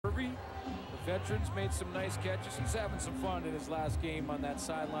veterans made some nice catches. He's having some fun in his last game on that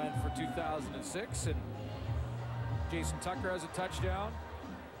sideline for 2006. And Jason Tucker has a touchdown.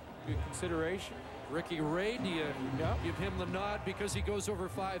 Good consideration. Ricky Ray, do you give him the nod because he goes over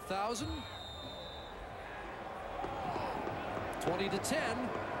 5,000? 20-10.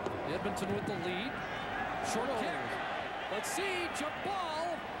 Edmonton with the lead. Short kick. Let's see. Jump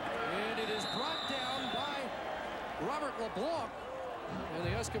ball. And it is brought down by Robert LeBlanc. And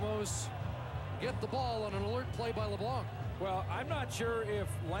the Eskimos get the ball on an alert play by LeBlanc. Well, I'm not sure if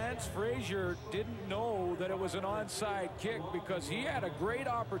Lance Frazier didn't know that it was an onside kick, because he had a great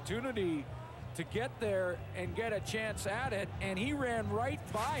opportunity to get there and get a chance at it, and he ran right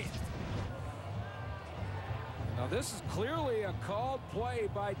by it. Now this is clearly a called play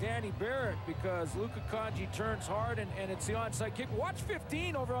by Danny Barrett, because Luka Kanji turns hard and it's the onside kick. Watch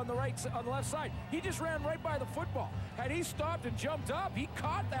 15 over on the left side. He just ran right by the football. Had he stopped and jumped up, he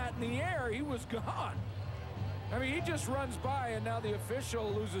caught that in the air, he was gone. I mean, he just runs by, and now the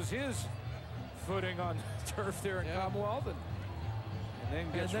official loses his footing on the turf there in Commonwealth, and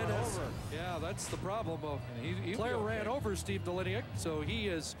then gets run over. Yeah, that's the problem. He player ran over Steve Deliniak, so he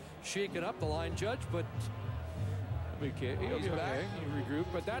is shaken up, the line judge, but he'll be back. He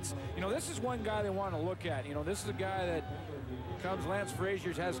regrouped. But that's, this is one guy they want to look at. This is a guy that comes, Lance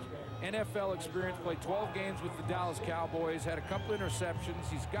Frazier, has NFL experience, played 12 games with the Dallas Cowboys, had a couple interceptions.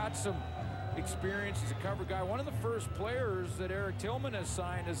 He's got some experience. He's a cover guy. One of the first players that Eric Tillman has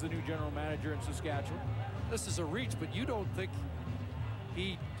signed as the new general manager in Saskatchewan. This is a reach, but you don't think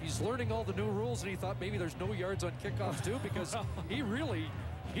he's learning all the new rules and he thought maybe there's no yards on kickoffs too, because he really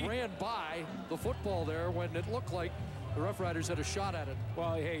ran by the football there when it looked like the Roughriders had a shot at it.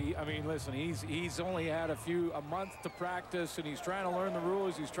 Well, hey, I mean, listen, he's only had a month to practice, and he's trying to learn the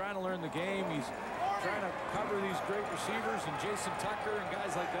rules. He's trying to learn the game. He's trying to cover these great receivers and Jason Tucker and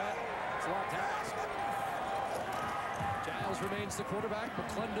guys like that. It's a lot to ask. Giles remains the quarterback.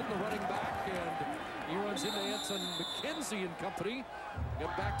 McClendon, the running back, and he runs into Anton McKenzie and company.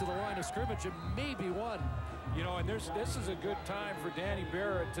 Get back to the line of scrimmage and maybe one. And this is a good time for Danny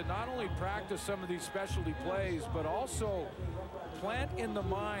Barrett to not only practice some of these specialty plays, but also plant in the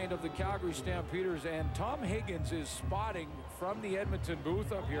mind of the Calgary Stampeders. And Tom Higgins is spotting from the Edmonton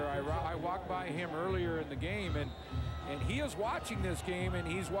booth up here. I walked by him earlier in the game, and he is watching this game, and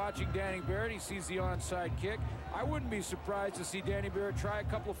he's watching Danny Barrett. He sees the onside kick. I wouldn't be surprised to see Danny Barrett try a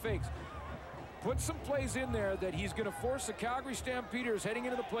couple of fakes. Put some plays in there that he's going to force the Calgary Stampeders heading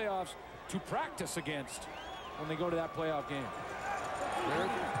into the playoffs to practice against when they go to that playoff game. They're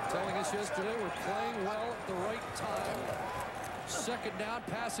telling us yesterday we're playing well at the right time. Second down,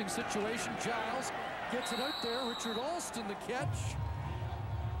 passing situation. Giles gets it out there. Richard Alston the catch.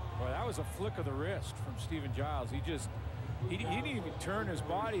 Well, that was a flick of the wrist from Stephen Giles. He didn't even turn his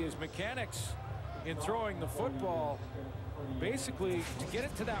body. His mechanics in throwing the football, basically to get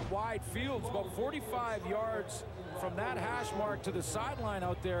it to that wide field, it's about 45 yards from that hash mark to the sideline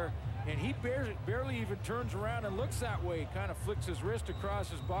out there, and he barely even turns around and looks that way. Kind of flicks his wrist across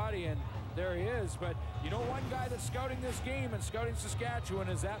his body, and there he is. But one guy that's scouting this game and scouting Saskatchewan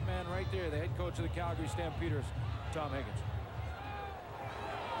is that man right there, the head coach of the Calgary Stampeders, Tom Higgins.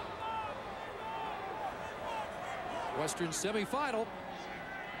 Western semifinal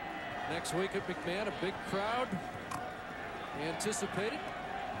next week at McMahon. A big crowd anticipated.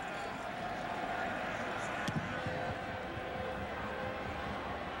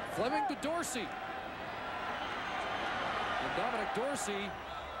 Fleming to Dorsey. And Dominic Dorsey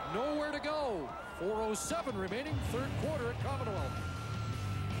nowhere to go. 4:07 remaining, third quarter at Commonwealth.